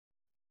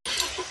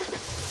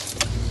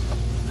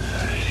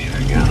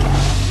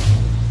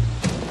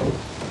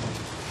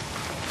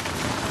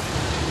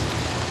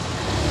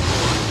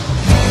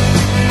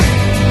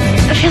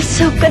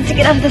good to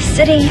get out of the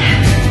city.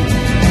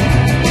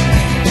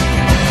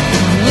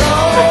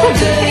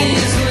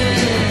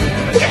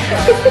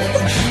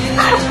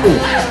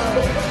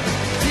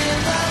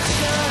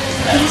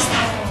 What is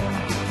that?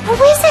 Who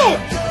is it?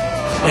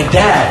 My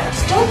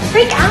dad. Don't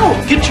freak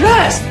out. Get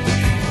dressed.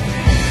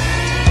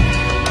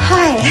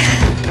 Hi.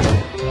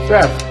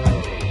 Seth,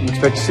 didn't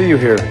expect to see you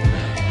here.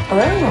 Oh.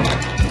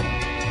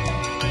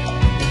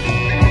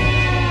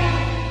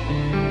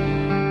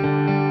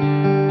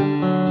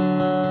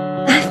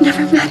 I've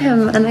never met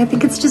him, and I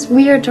think it's just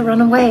weird to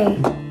run away.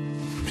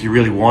 If you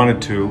really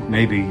wanted to,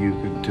 maybe you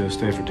could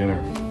stay for dinner.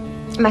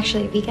 I'm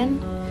actually a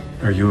vegan.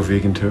 Are you a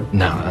vegan too?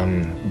 No,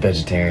 I'm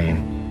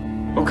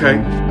vegetarian.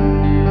 Okay.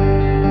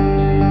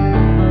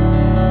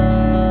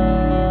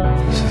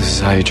 So this is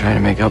how you're trying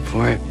to make up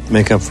for it?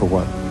 Make up for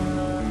what?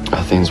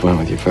 How things went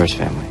with your first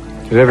family.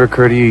 Did it ever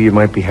occur to you you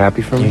might be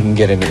happy for me? You can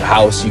get a new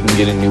house, you can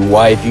get a new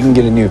wife, you can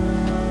get a new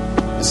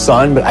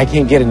son, but I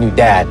can't get a new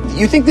dad.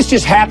 You think this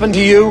just happened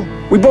to you?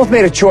 We both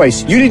made a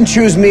choice. You didn't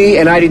choose me,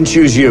 and I didn't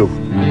choose you.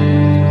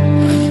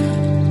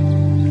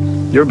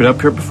 You ever been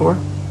up here before?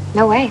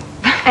 No way.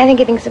 I think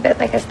he thinks of it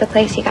like it's the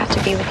place he got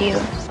to be with you.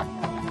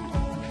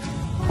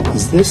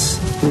 Is this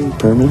thing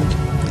permanent?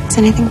 Is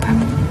anything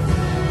permanent?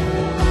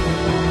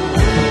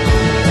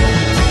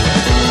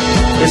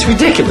 It's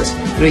ridiculous.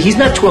 You know, he's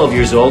not 12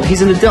 years old.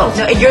 He's an adult.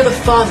 No, you're the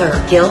father,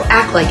 Gil.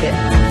 Act like it.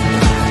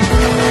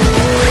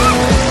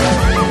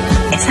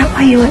 Is that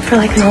why you went for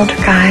like an older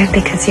guy?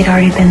 Because he'd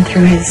already been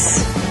through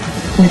his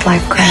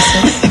midlife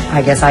crisis?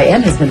 I guess I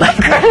am his midlife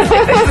crisis.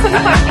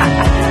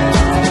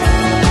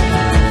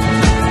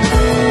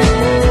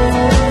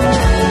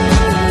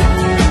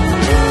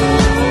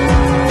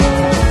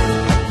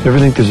 You ever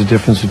think there's a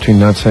difference between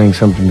not saying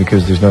something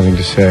because there's nothing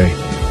to say,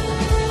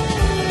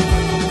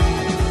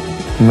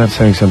 and not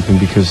saying something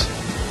because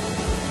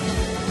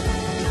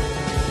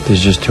there's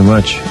just too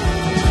much?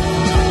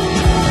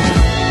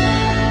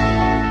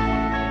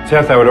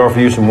 Seth, I would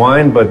offer you some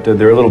wine, but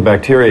there are little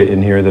bacteria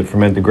in here that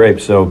ferment the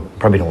grapes, so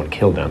probably don't want to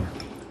kill them.